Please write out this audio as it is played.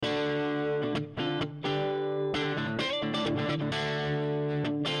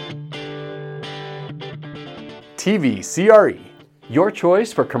TVCRE, your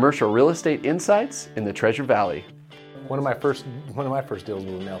choice for commercial real estate insights in the Treasure Valley. One of my first deals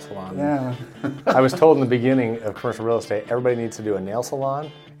was a nail salon. Yeah. I was told in the beginning of commercial real estate, everybody needs to do a nail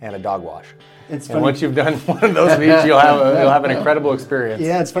salon and a dog wash. It's and funny. once you've done one of those each, you'll have an incredible experience.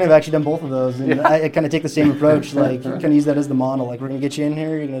 Yeah, it's funny. I've actually done both of those, and I kind of take the same approach. Like, kind of use that as the model. Like, we're gonna get you in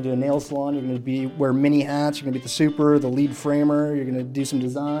here. You're gonna do a nail salon. You're gonna wear many hats. You're gonna be the super, the lead framer. You're gonna do some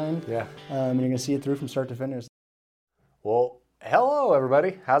design. Yeah. And you're gonna see it through from start to finish. Well, hello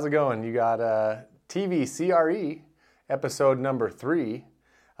everybody. How's it going? You got TVCRE episode number 3.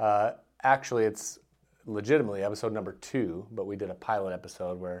 Actually, it's legitimately episode number 2, but we did a pilot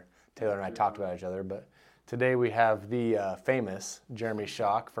episode where Taylor and I talked about each other. But today we have the famous Jeremy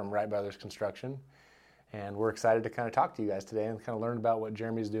Schalk from Wright Brothers Construction, and we're excited to kind of talk to you guys today and kind of learn about what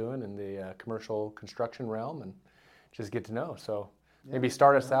Jeremy's doing in the commercial construction realm and just get to know. So maybe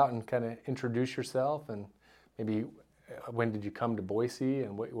start us out and kind of introduce yourself, and maybe when did you come to Boise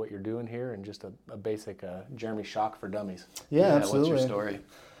and what you're doing here, and just a basic Jeremy Schalk for dummies. Yeah, absolutely. What's your story?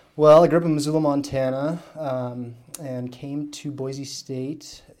 Well, I grew up in Missoula, Montana, and came to Boise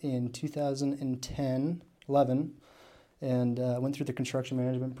State in 2011, and went through the construction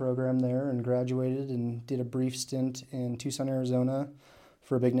management program there and graduated and did a brief stint in Tucson, Arizona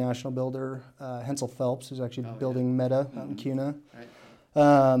for a big national builder, Hensel Phelps, who's actually building Meta out in Kuna. Right.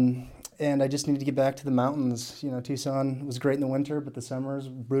 And I just needed to get back to the mountains. You know, Tucson was great in the winter, but the summers,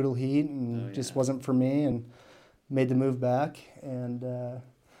 brutal heat, and just wasn't for me, and made the move back. And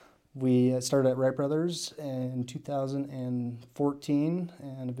we started at Wright Brothers in 2014,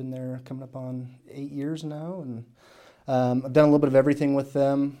 and I've been there coming up on 8 years now. And I've done a little bit of everything with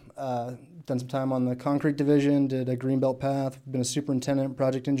them. Done some time on the concrete division, did a greenbelt path, been a superintendent,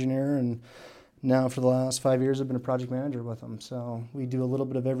 project engineer, and now for the last 5 years I've been a project manager with them. So we do a little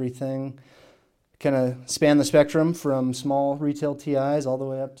bit of everything, kind of span the spectrum from small retail TIs all the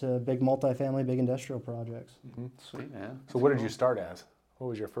way up to big multifamily, big industrial projects. Mm-hmm. Sweet, man. So what did you start as? What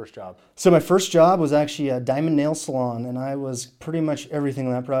was your first job? So my first job was actually a diamond nail salon, and I was pretty much everything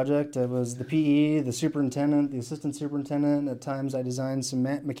on that project. I was the PE, the superintendent, the assistant superintendent. At times I designed some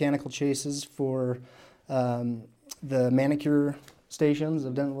mechanical chases for the manicure stations.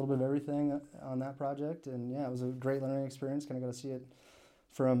 I've done a little bit of everything on that project, and yeah, it was a great learning experience. Kind of got to see it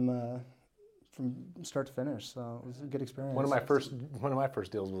from start to finish, so it was a good experience. One of my first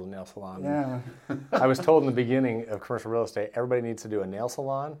deals was a nail salon. Yeah. I was told in the beginning of commercial real estate, everybody needs to do a nail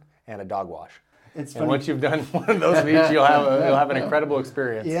salon and a dog wash. It's and funny. once you've done one of those each, you'll have an incredible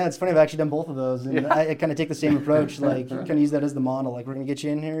experience. Yeah, it's funny. I've actually done both of those, and I kind of take the same approach. Like, kind of use that as the model. Like, we're going to get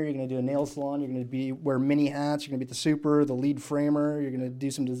you in here. You're going to do a nail salon. You're going to wear many hats. You're going to be the super, the lead framer. You're going to do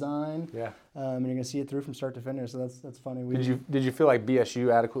some design. Yeah. And you're going to see it through from start to finish. So that's funny. Did you feel like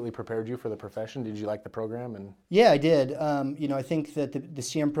BSU adequately prepared you for the profession? Did you like the program? And yeah, I did. I think that the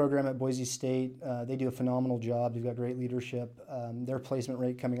CM program at Boise State, they do a phenomenal job. They've got great leadership. Their placement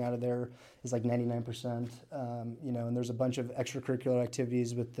rate coming out of there is like 99%. And there's a bunch of extracurricular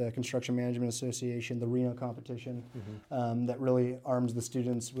activities with the Construction Management Association, the Reno competition, that really arms the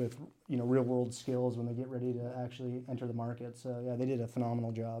students with real world skills when they get ready to actually enter the market. So yeah, they did a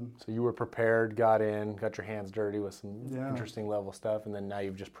phenomenal job. So you were prepared, got your hands dirty with some interesting level stuff, and then now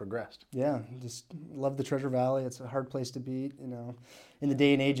you've just progressed. Yeah, just love the Treasure Valley. It's a hard place to beat. In the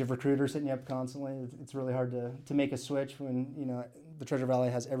day and age of recruiters hitting you up constantly, it's really hard to make a switch when the Treasure Valley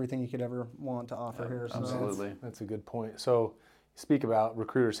has everything you could ever want to offer here. So absolutely. That's a good point. So speak about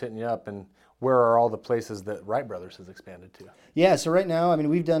recruiters hitting you up, and where are all the places that Wright Brothers has expanded to? Yeah, so right now,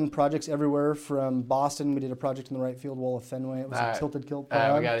 we've done projects everywhere from Boston. We did a project in the right field wall of Fenway. It was a tilted kilt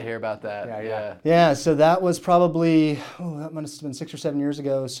pad. We got to hear about that. Yeah, so that was probably, that must have been 6 or 7 years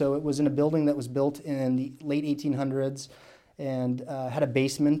ago. So it was in a building that was built in the late 1800s and had a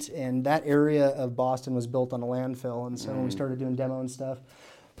basement, and that area of Boston was built on a landfill. And so when we started doing demo and stuff,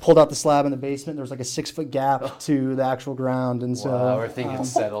 pulled out the slab in the basement, there was like a 6-foot gap to the actual ground. And so I think it's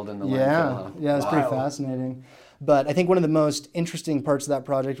settled in the landfill. Huh? Yeah, it's pretty fascinating. But I think one of the most interesting parts of that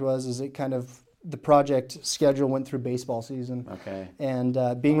project is it kind of, the project schedule went through baseball season. Okay. And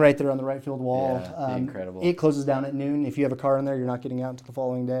being right there on the right field wall, incredible. It closes down at noon. If you have a car in there, you're not getting out until the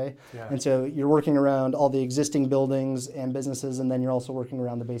following day. Yeah. And so you're working around all the existing buildings and businesses, and then you're also working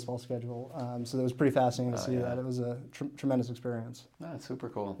around the baseball schedule. So that was pretty fascinating to see that. It was a tremendous experience. That's super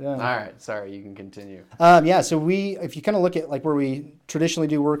cool. Yeah. All right. Sorry, you can continue. So if you kind of look at like where we traditionally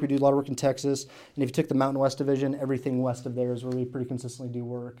do work, we do a lot of work in Texas. And if you took the Mountain West Division, everything west of there is where we pretty consistently do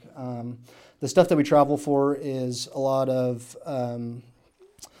work. The stuff that we travel for is a lot of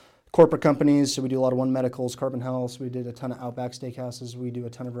corporate companies, so we do a lot of One Medicals, Carbon Health. We did a ton of Outback Steakhouses. We do a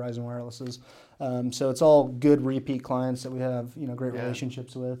ton of Verizon Wirelesses. So it's all good repeat clients that we have, great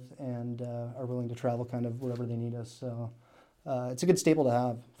relationships with, and are willing to travel kind of wherever they need us. So it's a good staple to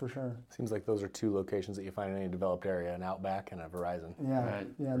have for sure. Seems like those are two locations that you find in any developed area: an Outback and a Verizon. Yeah, Right,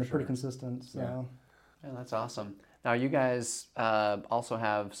 they're pretty consistent. So. Yeah, that's awesome. Now you guys also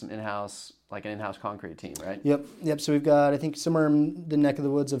have some in-house, like an in-house concrete team, right? Yep. So we've got, I think, somewhere in the neck of the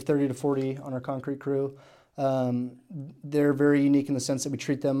woods of 30 to 40 on our concrete crew. They're very unique in the sense that we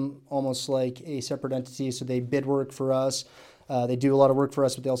treat them almost like a separate entity. So they bid work for us. They do a lot of work for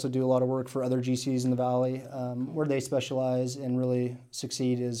us, but they also do a lot of work for other GCs in the valley. Where they specialize and really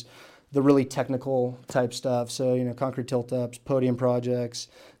succeed is the really technical type stuff. So, concrete tilt-ups, podium projects.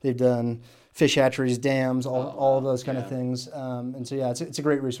 They've done fish hatcheries, dams, all of those kind of things. And so, it's a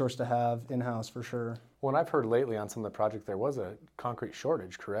great resource to have in-house for sure. Well, and I've heard lately on some of the projects there was a concrete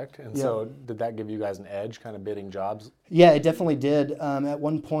shortage, correct? And so did that give you guys an edge kind of bidding jobs? Yeah, it definitely did. At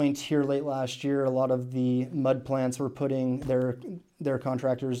one point here late last year, a lot of the mud plants were putting their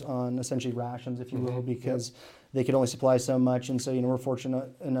contractors on essentially rations, if you will, because they could only supply so much. And so, we're fortunate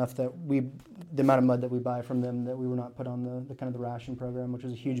enough that the amount of mud that we buy from them, that we were not put on the kind of the ration program, which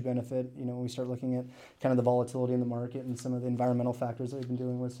is a huge benefit, when we start looking at kind of the volatility in the market and some of the environmental factors that we've been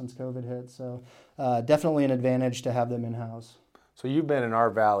dealing with since COVID hit. So definitely an advantage to have them in-house. So you've been in our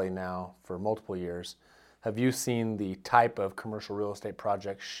valley now for multiple years. Have you seen the type of commercial real estate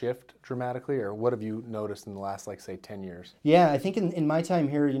projects shift dramatically, or what have you noticed in the last, say, 10 years? Yeah, I think in my time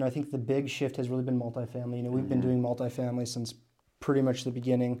here, I think the big shift has really been multifamily. We've been doing multifamily since pretty much the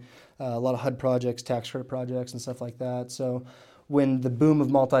beginning. A lot of HUD projects, tax credit projects, and stuff like that. So when the boom of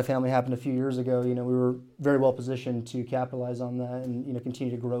multifamily happened a few years ago, we were very well positioned to capitalize on that and,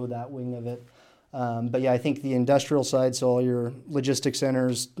 continue to grow that wing of it. But I think the industrial side, so all your logistics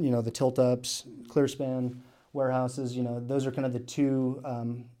centers, the tilt-ups, clearspan warehouses, those are kind of the two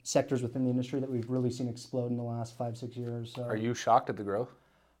sectors within the industry that we've really seen explode in the last 5-6 years. So. Are you shocked at the growth?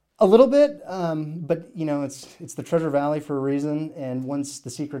 A little bit, but it's the Treasure Valley for a reason. And once the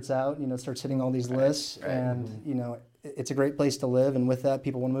secret's out, it starts hitting all these lists, and it's a great place to live. And with that,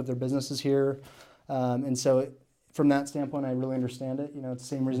 people want to move their businesses here, and so. From that standpoint, I really understand it. It's the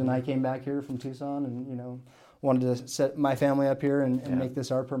same reason I came back here from Tucson and, wanted to set my family up here and make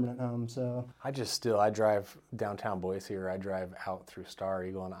this our permanent home. So I drive downtown Boise, or I drive out through Star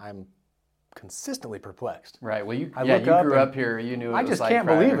Eagle, and I'm consistently perplexed. Right. Well, you grew up here. You knew it I was just like can't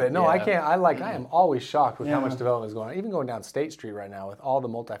prior. believe it. No, I can't. I am always shocked with how much Yeah. development is going on. Even going down State Street right now with all the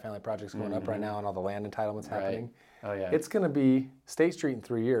multifamily projects going up right now and all the land entitlements happening. Oh, yeah. It's going to be, State Street in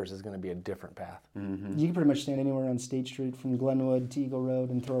 3 years is going to be a different path. You can pretty much stand anywhere on State Street from Glenwood to Eagle Road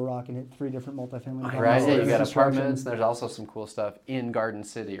and throw a rock and hit 3 different multifamily Right, projects. yeah, you got Construction. apartments. There's also some cool stuff in Garden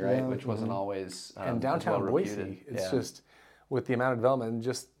City, right, Yeah. which wasn't always And as downtown well Boise, reputed. it's just, with the amount of development, and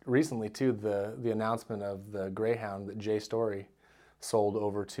just recently too, the announcement of the Greyhound that Jay Story sold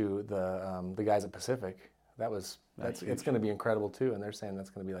over to the guys at Pacific. It's going to be incredible too, and they're saying that's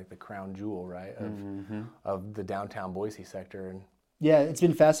going to be like the crown jewel, right, of the downtown Boise sector. And Yeah, it's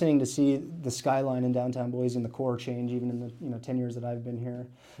been fascinating to see the skyline in downtown Boise and the core change, even in the 10 years that I've been here.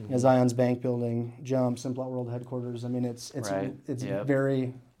 Zion's Bank Building, Jump, Simplot World headquarters. I mean, it's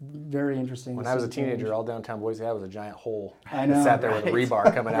very, very interesting. When I was a teenager, all downtown Boise had was a giant hole. I know. It sat there with a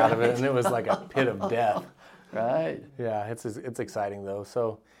rebar coming out of it, and it was like a pit of death. Right. Yeah, it's exciting though.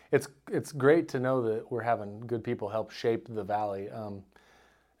 So it's great to know that we're having good people help shape the valley.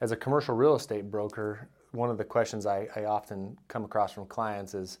 As a commercial real estate broker, one of the questions I often come across from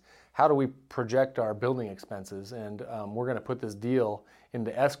clients is, how do we project our building expenses? And we're going to put this deal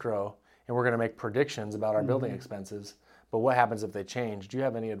into escrow, and we're going to make predictions about our building expenses. But what happens if they change? Do you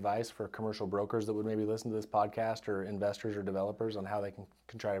have any advice for commercial brokers that would maybe listen to this podcast, or investors or developers, on how they can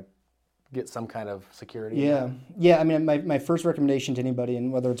try to get some kind of security? Yeah. I mean, my first recommendation to anybody,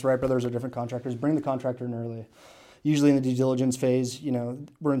 and whether it's Wright Brothers or different contractors, bring the contractor in early. Usually in the due diligence phase,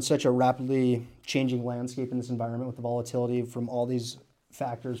 we're in such a rapidly changing landscape in this environment with the volatility from all these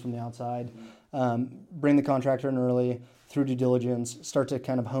factors from the outside. Bring the contractor in early through due diligence, start to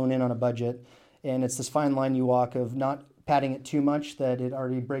kind of hone in on a budget. And it's this fine line you walk of not padding it too much that it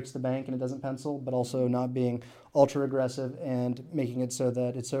already breaks the bank and it doesn't pencil, but also not being ultra aggressive and making it so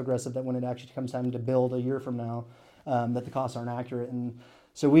that it's so aggressive that when it actually comes time to build a year from now, that the costs aren't accurate. And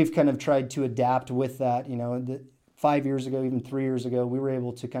so we've kind of tried to adapt with that. 5 years ago, even 3 years ago, we were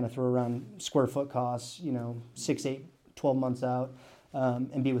able to kind of throw around square foot costs, 6, 8, 12 months out,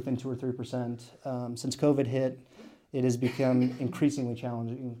 and be within 2 or 3%. Since COVID hit, it has become increasingly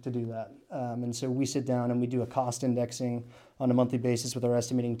challenging to do that. And so we sit down and we do a cost indexing on a monthly basis with our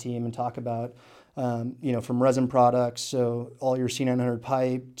estimating team and talk about, from resin products, so all your C900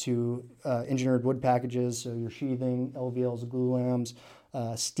 pipe to engineered wood packages, so your sheathing, LVLs, glue lams,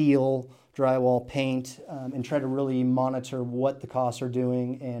 steel, drywall, paint, and try to really monitor what the costs are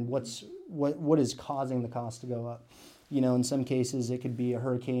doing and what is causing the cost to go up. In some cases it could be a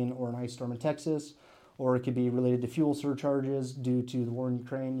hurricane or an ice storm in Texas, or it could be related to fuel surcharges due to the war in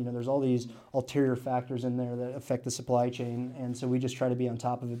Ukraine. There's all these ulterior factors in there that affect the supply chain, and so we just try to be on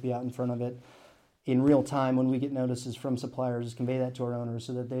top of it, be out in front of it in real time when we get notices from suppliers, convey that to our owners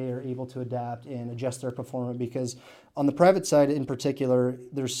so that they are able to adapt and adjust their performance. Because on the private side in particular,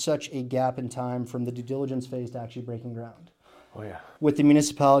 there's such a gap in time from the due diligence phase to actually breaking ground. Oh, yeah. With the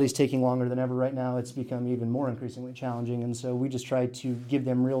municipalities taking longer than ever right now, it's become even more increasingly challenging. And so we just try to give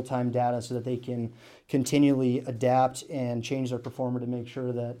them real-time data so that they can continually adapt and change their performer to make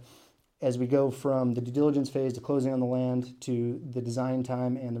sure that as we go from the due diligence phase to closing on the land to the design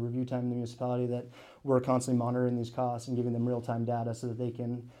time and the review time in the municipality, that we're constantly monitoring these costs and giving them real-time data so that they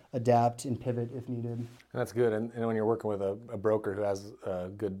can adapt and pivot if needed. And that's good. And when you're working with a broker who has a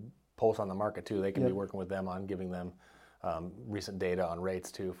good pulse on the market too, they can be working with them on giving them recent data on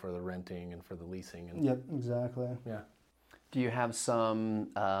rates too for the renting and for the leasing. And, Yep, exactly. Yeah. Do you have some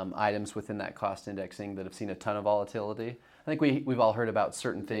items within that cost indexing that have seen a ton of volatility? I think we've all heard about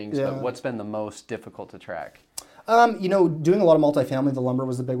certain things, but what's been the most difficult to track? Doing a lot of multifamily, the lumber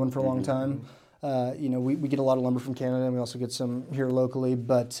was the big one for a long time. We get a lot of lumber from Canada, and we also get some here locally,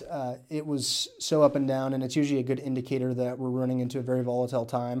 but it was so up and down, and it's usually a good indicator that we're running into a very volatile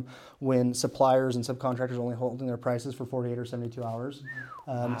time when suppliers and subcontractors are only holding their prices for 48 or 72 hours.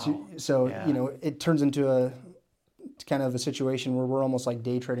 It turns into kind of a situation where we're almost like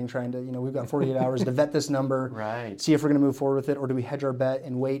day trading, trying to, we've got 48 hours to vet this number, right, see if we're going to move forward with it, or do we hedge our bet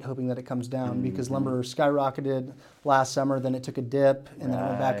and wait, hoping that it comes down, because lumber skyrocketed last summer, then it took a dip, and then it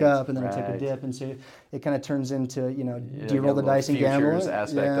went back up, and then it took a dip, and so it kind of turns into, do you roll the dice and gamble?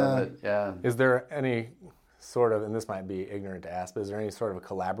 Aspect of it, yeah. Is there any sort of, and this might be ignorant to ask, but is there any sort of a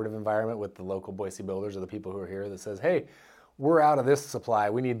collaborative environment with the local Boise builders or the people who are here that says, hey, we're out of this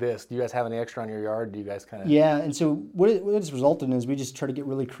supply, we need this. Do you guys have any extra on your yard? Do you guys kind of... Yeah, and so what it's resulted in is we just try to get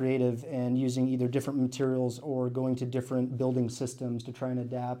really creative and using either different materials or going to different building systems to try and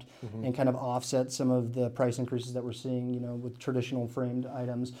adapt and kind of offset some of the price increases that we're seeing, with traditional framed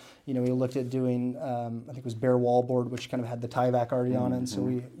items. We looked at doing, I think it was bare wallboard, which kind of had the Tyvek already on it, and so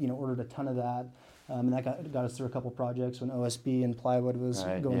we, ordered a ton of that. And that got us through a couple projects when OSB and plywood was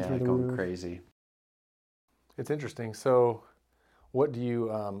going through the roof. Crazy. It's interesting. So what do you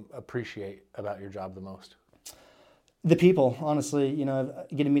appreciate about your job the most? The people, honestly.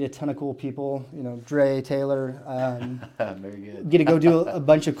 Get to meet a ton of cool people. Dre, Taylor. Very good. Get to go do a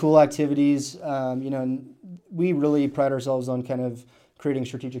bunch of cool activities. And we really pride ourselves on kind of creating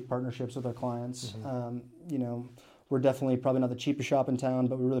strategic partnerships with our clients. We're definitely probably not the cheapest shop in town,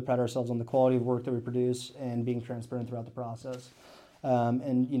 but we really pride ourselves on the quality of work that we produce and being transparent throughout the process.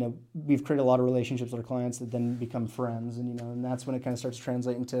 We've created a lot of relationships with our clients that then become friends, and that's when it kind of starts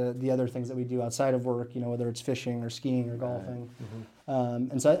translating to the other things that we do outside of work, whether it's fishing or skiing or golfing.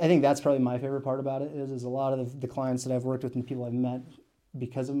 And so I think that's probably my favorite part about it is a lot of the clients that I've worked with and people I've met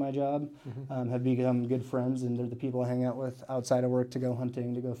because of my job have become good friends, and they're the people I hang out with outside of work to go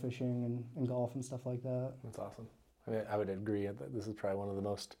hunting, to go fishing and golf and stuff like that. That's awesome. I would agree that this is probably one of the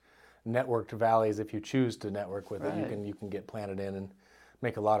most networked valleys. If you choose to network with it, you can get planted in and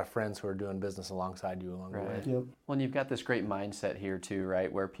make a lot of friends who are doing business alongside you along the way. Yep. Well, and you've got this great mindset here too, right?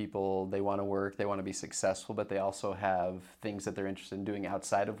 Where people, they want to work, they want to be successful, but they also have things that they're interested in doing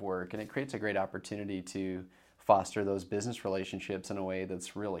outside of work, and it creates a great opportunity to foster those business relationships in a way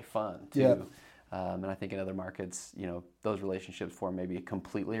that's really fun too. Yep. And I think in other markets, those relationships form maybe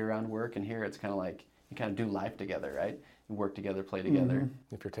completely around work, and here it's kind of like you kind of do life together, right? You work together, play together.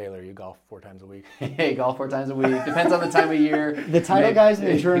 If you're Taylor, you golf 4 times a week. Hey, golf 4 times a week. Depends on the time of year. The title guys and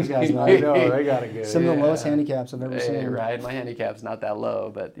the insurance guys, I know, they got it good. Some of the lowest handicaps I've ever seen. Right, my handicap's not that low,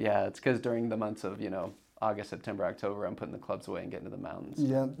 but yeah, it's because during the months of, August, September, October, I'm putting the clubs away and getting to the mountains.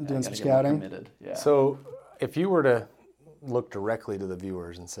 Yeah, doing some scouting. Yeah. So if you were to look directly to the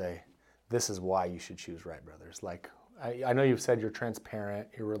viewers and say, this is why you should choose Wright Brothers. Like, I know you've said you're transparent,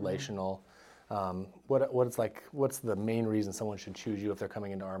 you're relational. What's the main reason someone should choose you if they're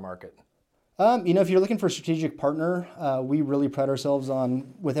coming into our market? If you're looking for a strategic partner, we really pride ourselves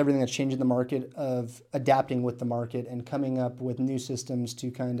on, with everything that's changed in the market, of adapting with the market and coming up with new systems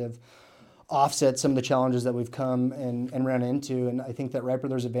to kind of offset some of the challenges that we've come and ran into. And I think that Wright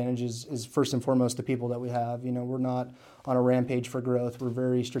Brothers' advantage is first and foremost the people that we have. We're not on a rampage for growth. We're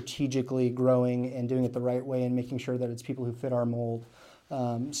very strategically growing and doing it the right way and making sure that it's people who fit our mold.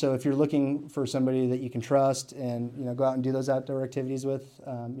 So if you're looking for somebody that you can trust and go out and do those outdoor activities with,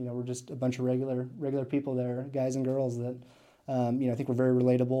 we're just a bunch of regular people there, guys and girls that I think we're very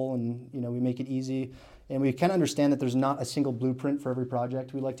relatable, and we make it easy. And we kind of understand that there's not a single blueprint for every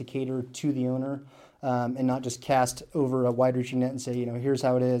project. We like to cater to the owner and not just cast over a wide-reaching net and say, here's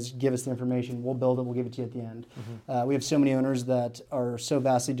how it is, give us the information, we'll build it, we'll give it to you at the end. Mm-hmm. We have so many owners that are so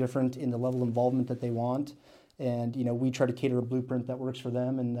vastly different in the level of involvement that they want. And we try to cater a blueprint that works for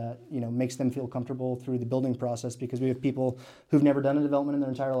them and that makes them feel comfortable through the building process, because we have people who've never done a development in their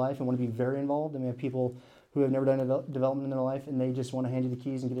entire life and want to be very involved, and we have people who have never done a development in their life and they just want to hand you the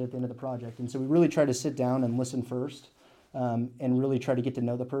keys and get it at the end of the project. And so we really try to sit down and listen first, and really try to get to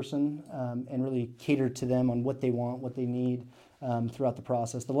know the person, and really cater to them on what they want, what they need throughout the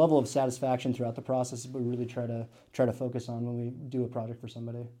process. The level of satisfaction throughout the process we really try to focus on when we do a project for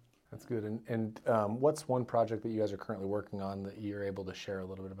somebody. That's good. And what's one project that you guys are currently working on that you're able to share a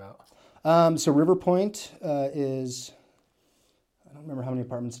little bit about? So River Point is, I don't remember how many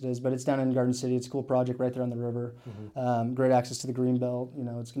apartments it is, but it's down in Garden City. It's a cool project right there on the river. Mm-hmm. Great access to the Greenbelt.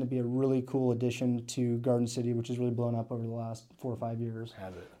 It's going to be a really cool addition to Garden City, which has really blown up over the last 4 or 5 years.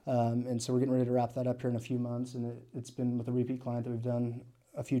 Has it? And so we're getting ready to wrap that up here in a few months. And it's been with a repeat client that we've done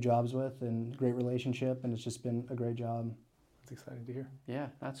a few jobs with, and great relationship, and it's just been a great job. That's exciting to hear. Yeah,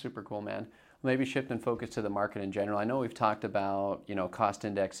 that's super cool, man. Maybe shifting focus to the market in general. I know we've talked about cost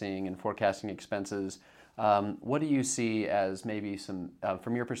indexing and forecasting expenses. What do you see as maybe some,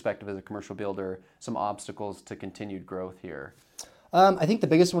 from your perspective as a commercial builder, some obstacles to continued growth here? I think the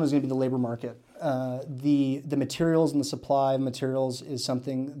biggest one is going to be the labor market. The materials and the supply of materials is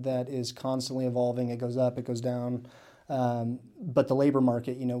something that is constantly evolving. It goes up, it goes down. But the labor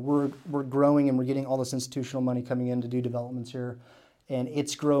market, we're growing and we're getting all this institutional money coming in to do developments here, and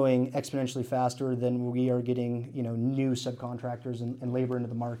it's growing exponentially faster than we are getting, new subcontractors and labor into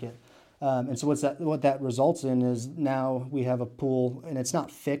the market. And so what that results in is now we have a pool, and it's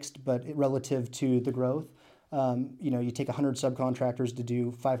not fixed, but relative to the growth. You take 100 subcontractors to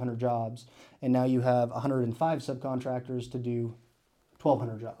do 500 jobs, and now you have 105 subcontractors to do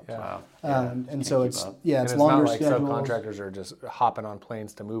 1,200 jobs. Yeah. Wow. And so it's it's longer not like schedules. subcontractors are just hopping on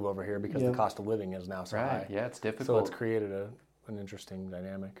planes to move over here because the cost of living is now so high. Yeah, it's difficult. So it's created an interesting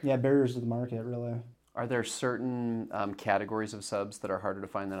dynamic. Yeah, barriers to the market, really. Are there certain categories of subs that are harder to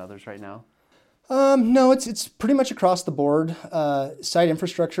find than others right now? No, it's pretty much across the board. Site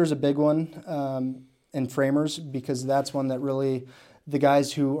infrastructure is a big one, and framers, because that's one that really, the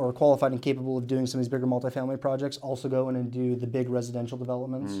guys who are qualified and capable of doing some of these bigger multifamily projects also go in and do the big residential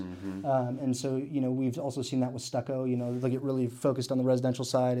developments. Mm-hmm. And so, we've also seen that with stucco. They get really focused on the residential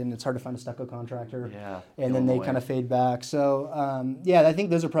side, and it's hard to find a stucco contractor. Yeah. And then they kind of fade back. So, I think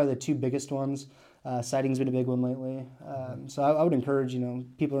those are probably the two biggest ones. Siding's been a big one lately. So I would encourage,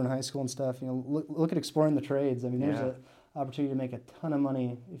 people who are in high school and stuff, look at exploring the trades. I mean, there's an opportunity to make a ton of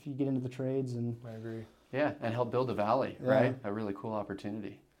money if you get into the trades. And I agree. Yeah, and help build a valley, right? A really cool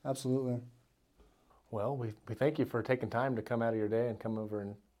opportunity. Absolutely. Well, we thank you for taking time to come out of your day and come over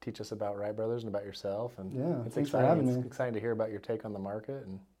and teach us about Wright Brothers and about yourself. And it's thanks for having me. It's exciting to hear about your take on the market.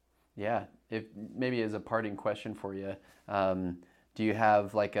 And yeah, if maybe as a parting question for you, do you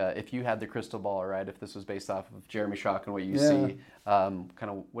have if you had the crystal ball, right? If this was based off of Jeremy Schalk and what you see, kind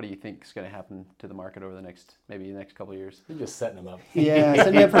of what do you think is going to happen to the market over the next couple of years? You're just setting them up. Yeah,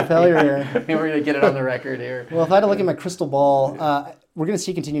 setting me up for failure here. We're going to get it on the record here. Well, if I had to look at my crystal ball, we're going to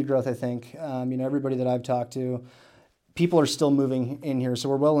see continued growth, I think. Everybody that I've talked to, people are still moving in here. So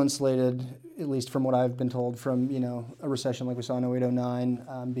we're well insulated, at least from what I've been told, from, a recession like we saw in 08,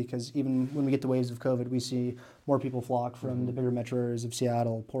 09, because even when we get the waves of COVID, we see more people flock from the bigger metro areas of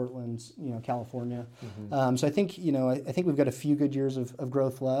Seattle, Portland, California. Mm-hmm. So I think, I think we've got a few good years of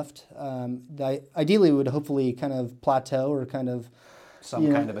growth left. Ideally, we would hopefully kind of plateau or kind of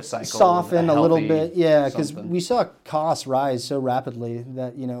kind of a cycle, soften a little bit, because we saw costs rise so rapidly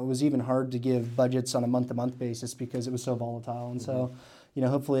that it was even hard to give budgets on a month-to-month basis because it was so volatile. And so,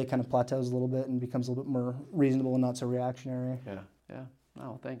 hopefully it kind of plateaus a little bit and becomes a little bit more reasonable and not so reactionary. Yeah.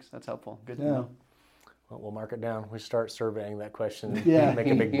 Oh, thanks. That's helpful. Good to know. Well, we'll mark it down. We start surveying that question. Yeah. Make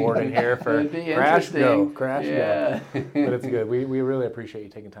a big board in here for crash go. But it's good. We really appreciate you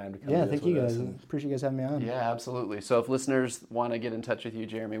taking time to come. Yeah, thank you guys. Appreciate you guys having me on. Yeah, absolutely. So if listeners want to get in touch with you,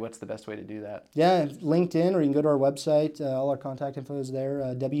 Jeremy, what's the best way to do that? Yeah, LinkedIn, or you can go to our website. All our contact info is there,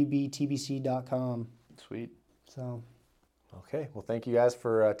 wbtbc.com. Sweet. So. Okay. Well, thank you guys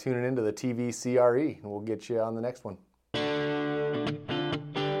for tuning into the TV CRE, and we'll get you on the next one.